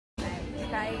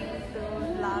trying to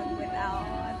vlog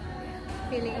without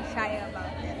feeling shy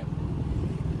about it.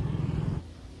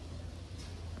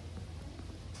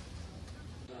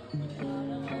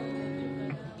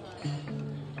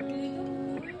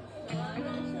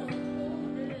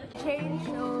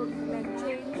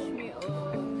 Nag-change me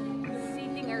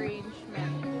seating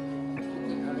arrangement.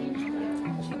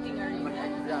 Seating arrangement.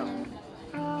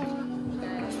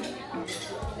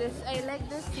 I like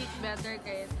this seat better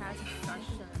because it has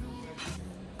cushion.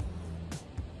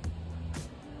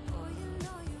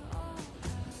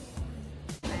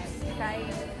 I'm trying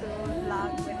to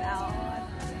vlog without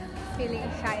feeling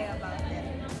shy about it.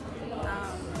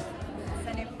 It's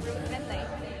an improvement, I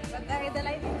think. But the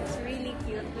lighting is really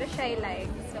cute, which I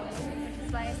like. So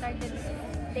that's why I started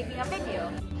taking a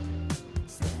video.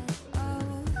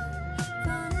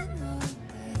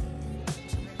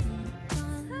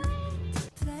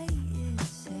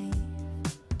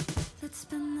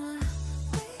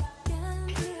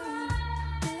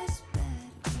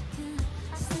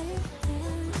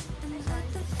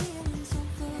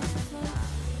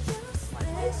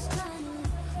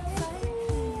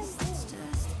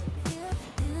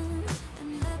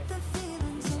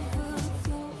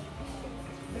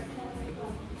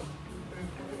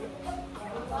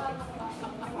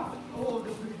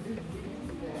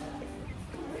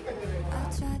 I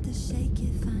tried to shake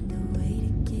it, find a way to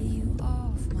get you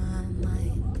off my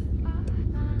mind.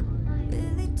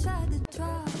 Really tried to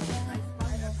draw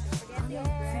back.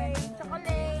 Yay!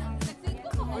 Chocolate!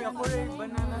 Uy, ako rin,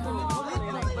 banana to. Ulit,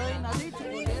 nagbay na rin,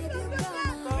 chocolate.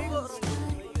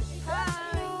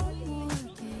 Hi!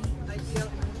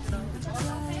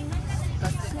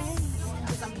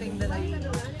 Something that I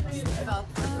felt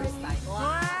for the first time.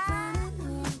 Wow!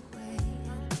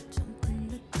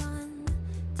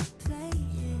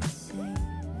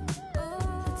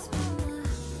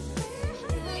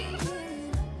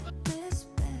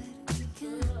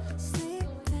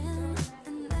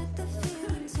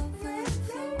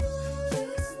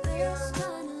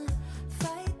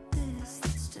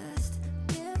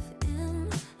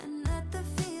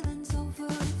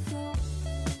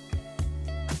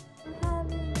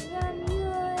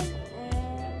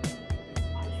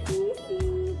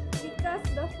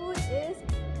 The food is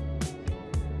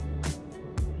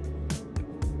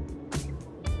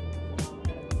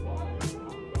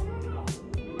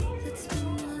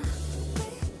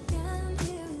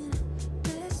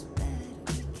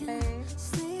thanks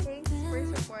for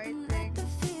supporting.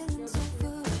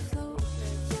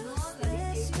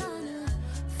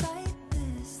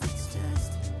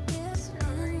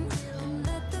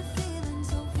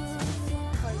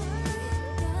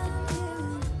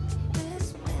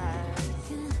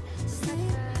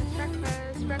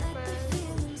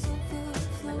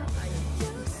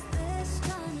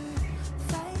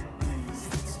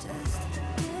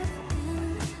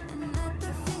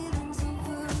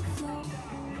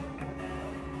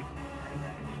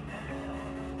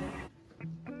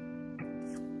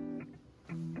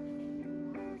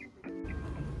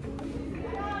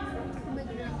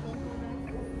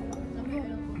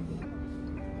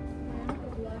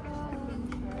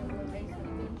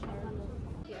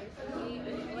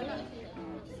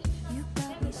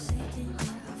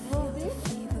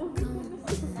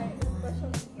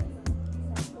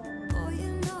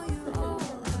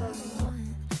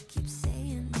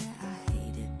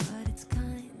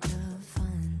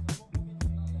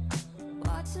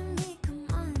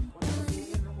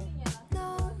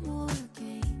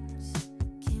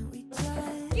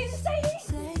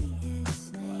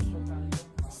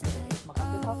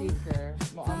 Sticker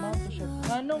mo amount to siya.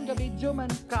 Anong gabidyo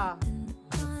man ka?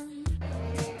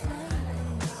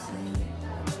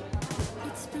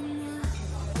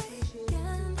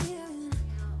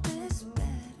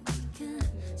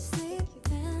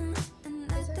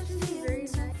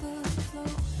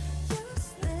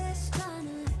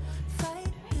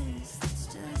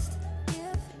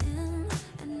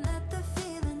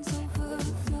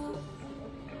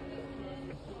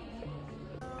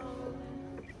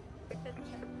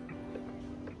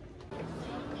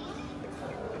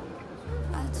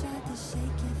 I tried to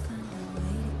shake it, find a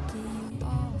way to get you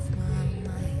off my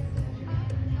mind.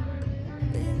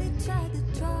 Really tried to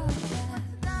draw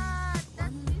back.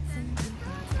 One from the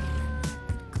I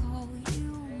could call you.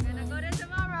 Gonna go to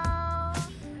tomorrow.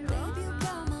 Baby, you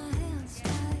got my hands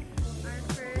tied. Our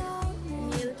first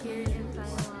meal here in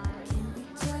Taiwan.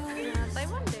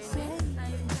 Taiwan din.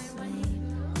 Taiwan.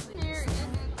 Here it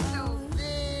is so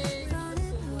big.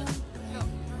 So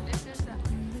this is a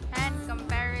hand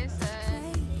comparison.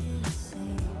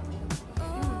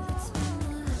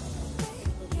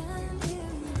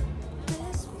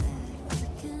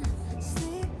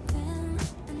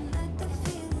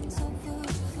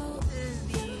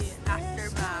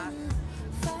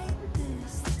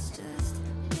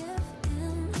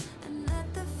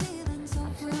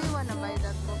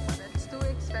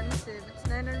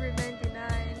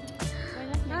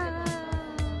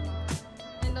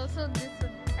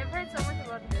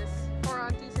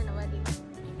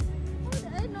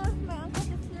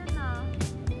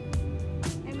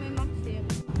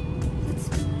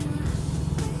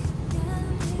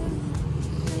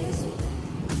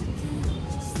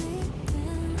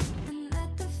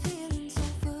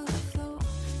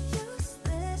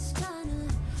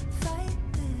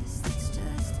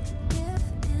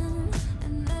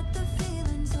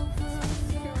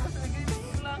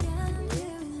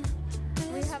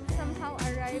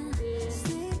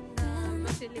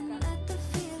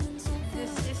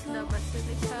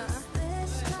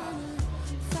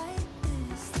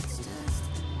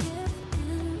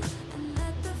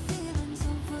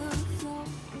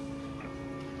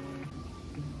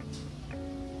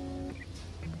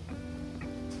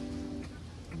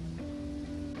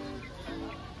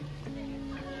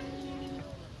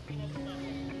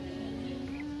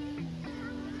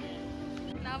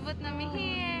 Nabot na mi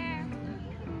here.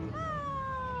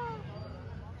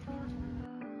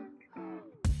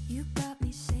 You got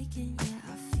me shaking, yeah,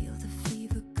 I feel the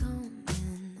fever coming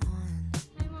on.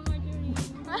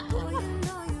 Boy, you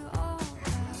know you're all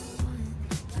I want.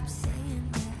 Keep saying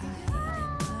that I hate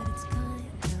it, but it's kind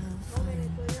of fun.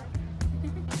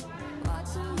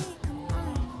 Watching me come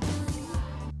undone.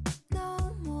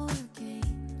 No more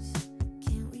games.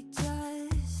 Can't we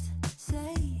just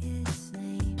say its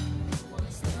name?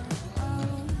 Instead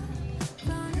of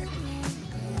running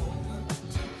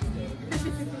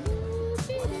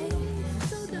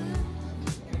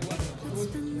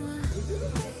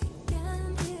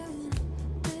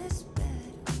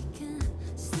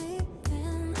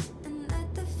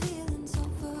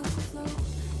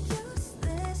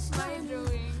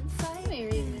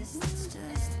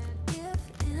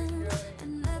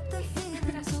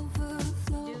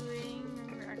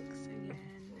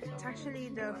Actually,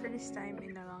 the first time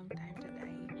in a long time that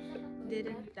I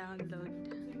didn't download.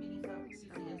 So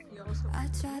you also I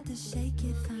tried to shake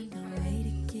it, find a way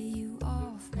to get you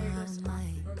off my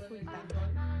mind.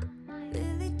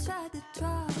 Really tried to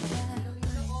draw that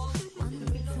line. One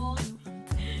look from you, I'm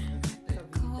praying I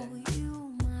could call you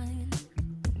mine.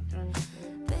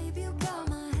 Baby, you got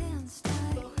my hands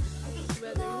tied.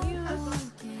 No more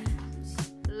games.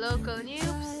 local news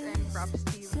and props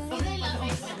to you.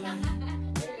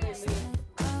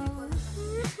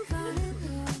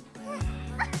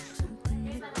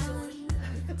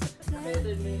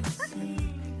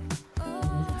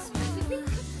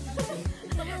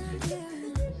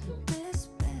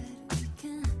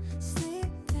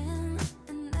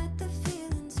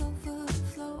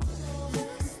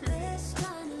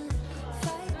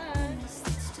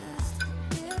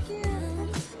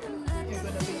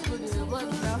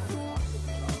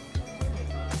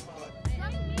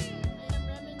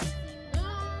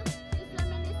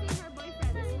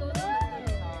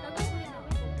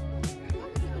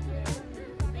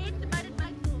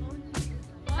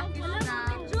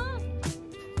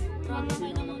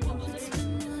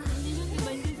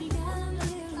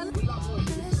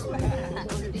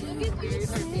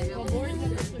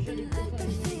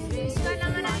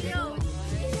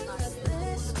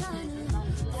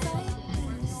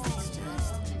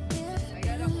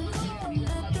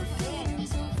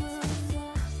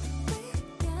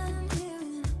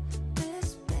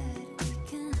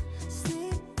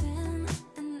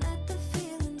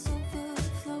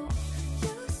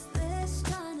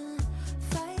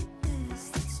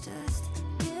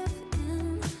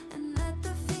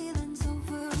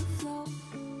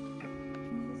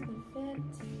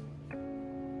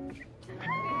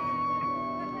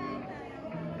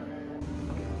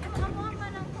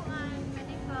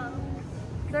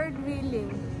 Third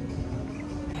wheeling.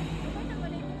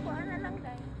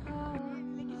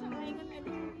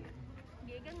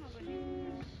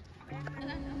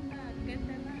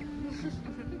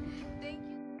 Thank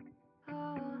you.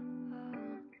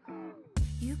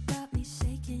 You got me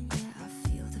shaking, yeah, I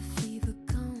feel the fever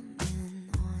coming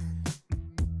on.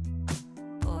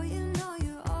 Boy, you know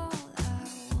you're all I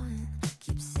want.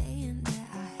 Keep saying that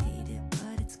I hate it,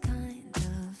 but it's kind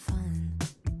of fun.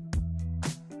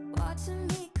 Watching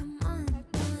me come undone.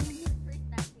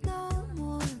 No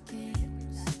more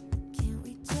games. Can't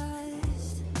we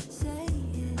just say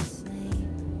its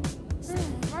name? Instead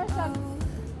of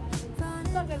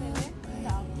running away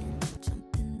and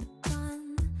jumping the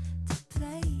gun to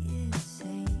play it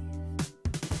safe.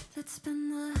 Let's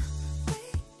spend the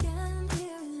weekend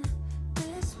here in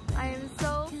this bed. I am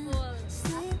so full.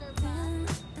 Sleep in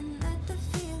and let the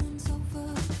feelings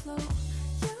overflow.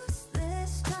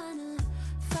 Useless trying to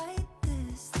fight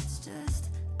this. Let's just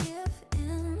give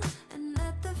in and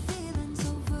let the feelings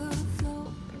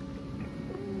overflow.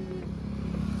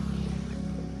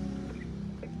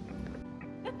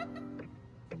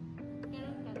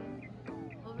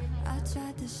 I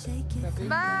tried to shake it,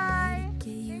 Bye. get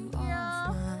you Thank you.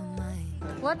 off my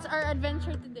mind. What's our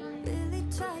adventure today? Really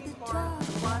tried to draw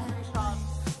One shot.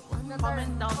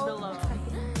 Comment down below.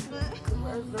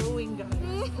 We're growing, guys.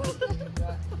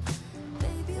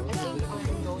 baby, I think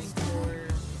I'm going for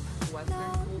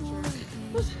Western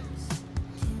culture.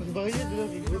 Magbayad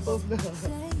lang, i-revolve na.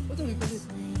 Ba't ulit ulit?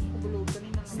 Kabulog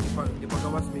kanina. Di pa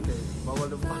gawas, Mika. Bawal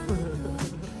na pa.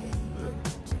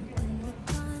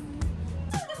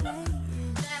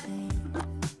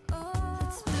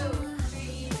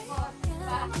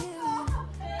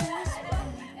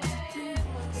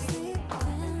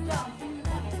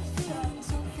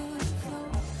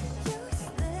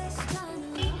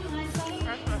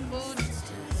 Food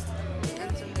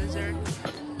and some dessert.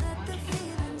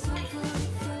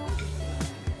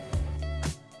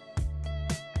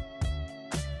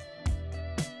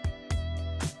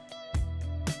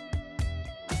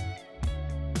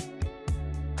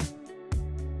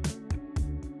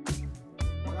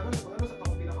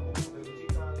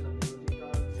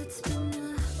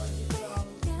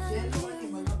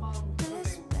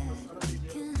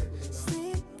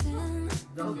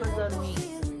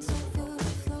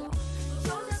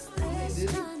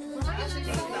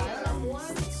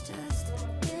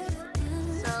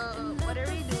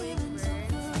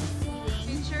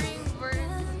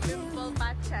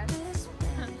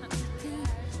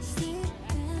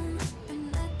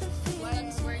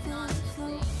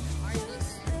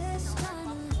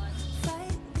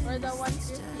 For the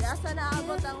 150. Asa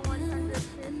naabot ang 150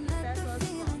 pesos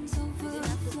mo? Hindi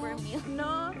na super meal.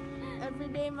 No,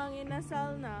 everyday mang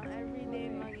inasal na.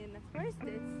 Everyday mang inasal. Where's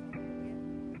this?